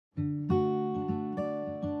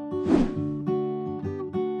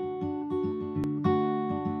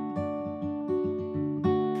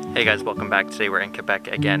Hey guys, welcome back. Today we're in Quebec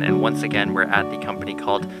again, and once again we're at the company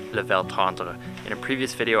called Vertendre. In a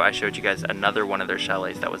previous video I showed you guys another one of their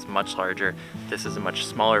chalets that was much larger. This is a much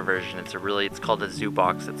smaller version. It's called a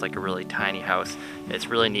Zoobox. It's like a really tiny house. It's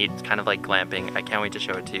really neat. It's kind of like glamping. I can't wait to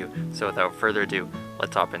show it to you. So without further ado,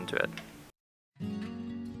 let's hop into it.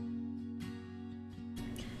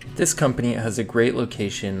 This company has a great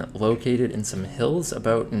location located in some hills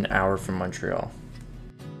about an hour from Montreal.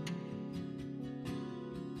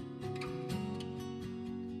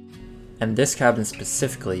 And this cabin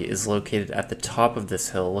specifically is located at the top of this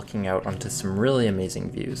hill looking out onto some really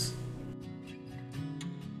amazing views.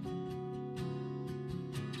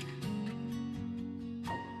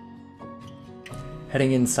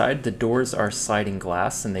 Heading inside, the doors are sliding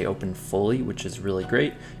glass and they open fully, which is really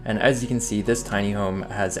great. And as you can see, this tiny home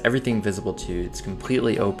has everything visible to you. It's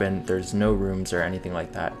completely open, there's no rooms or anything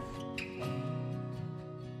like that.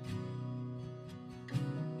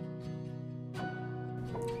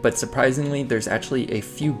 But surprisingly, there's actually a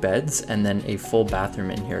few beds and then a full bathroom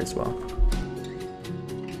in here as well.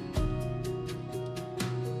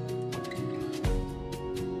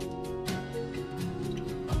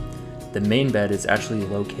 The main bed is actually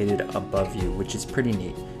located above you, which is pretty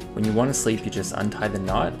neat. When you want to sleep, you just untie the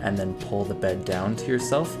knot and then pull the bed down to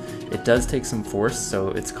yourself. It does take some force, so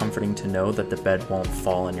it's comforting to know that the bed won't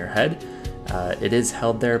fall on your head. It is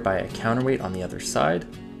held there by a counterweight on the other side.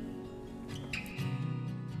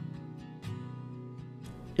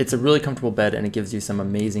 It's a really comfortable bed and it gives you some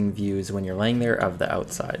amazing views when you're laying there of the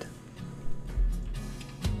outside.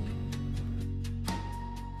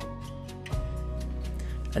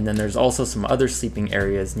 And then there's also some other sleeping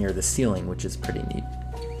areas near the ceiling, which is pretty neat.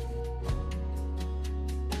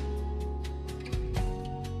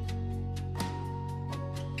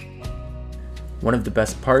 One of the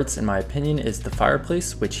best parts, in my opinion, is the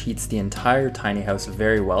fireplace, which heats the entire tiny house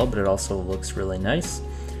very well, but it also looks really nice.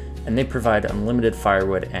 And they provide unlimited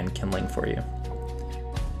firewood and kindling for you.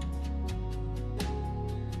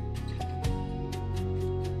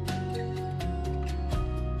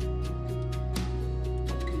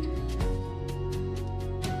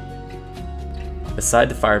 Beside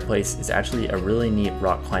the fireplace is actually a really neat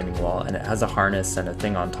rock climbing wall, and it has a harness and a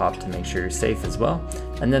thing on top to make sure you're safe as well.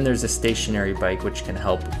 And then there's a stationary bike which can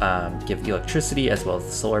help give electricity as well as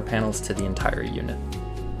the solar panels to the entire unit.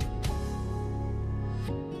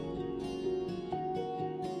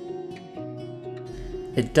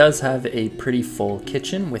 It does have a pretty full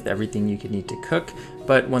kitchen with everything you could need to cook,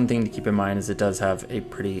 but one thing to keep in mind is it does have a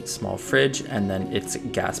pretty small fridge, and then it's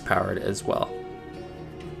gas powered as well.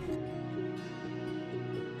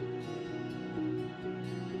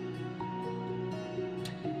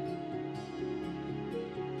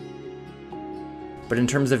 But in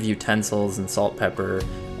terms of utensils and salt, pepper,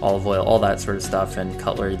 olive oil, all that sort of stuff, and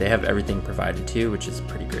cutlery, they have everything provided to you, which is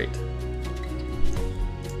pretty great.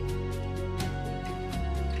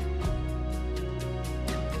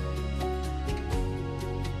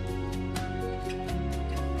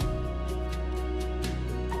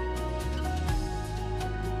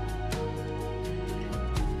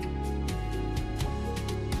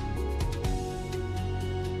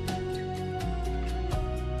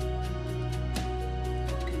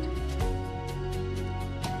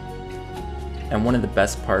 And one of the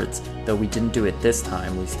best parts, though we didn't do it this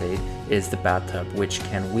time we stayed, is the bathtub, which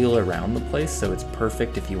can wheel around the place, so it's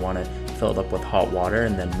perfect if you want to fill it up with hot water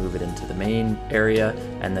and then move it into the main area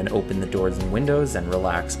and then open the doors and windows and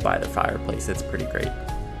relax by the fireplace. It's pretty great.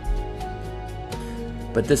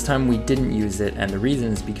 But this time we didn't use it, and the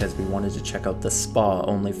reason is because we wanted to check out the spa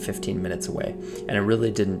only 15 minutes away, and it really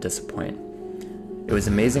didn't disappoint. It was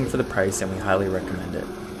amazing for the price and we highly recommend it.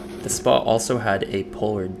 The spa also had a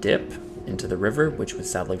polar dip into the river, which was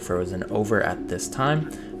sadly frozen over at this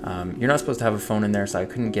time. You're not supposed to have a phone in there, so I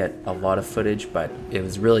couldn't get a lot of footage, but it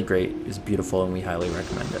was really great. It was beautiful and we highly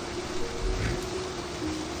recommend it.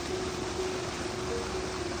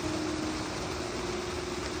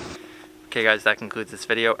 Okay guys, that concludes this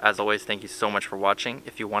video. As always, thank you so much for watching.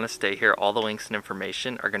 If you want to stay here, all the links and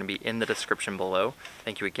information are going to be in the description below.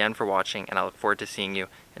 Thank you again for watching, and I look forward to seeing you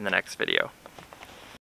in the next video.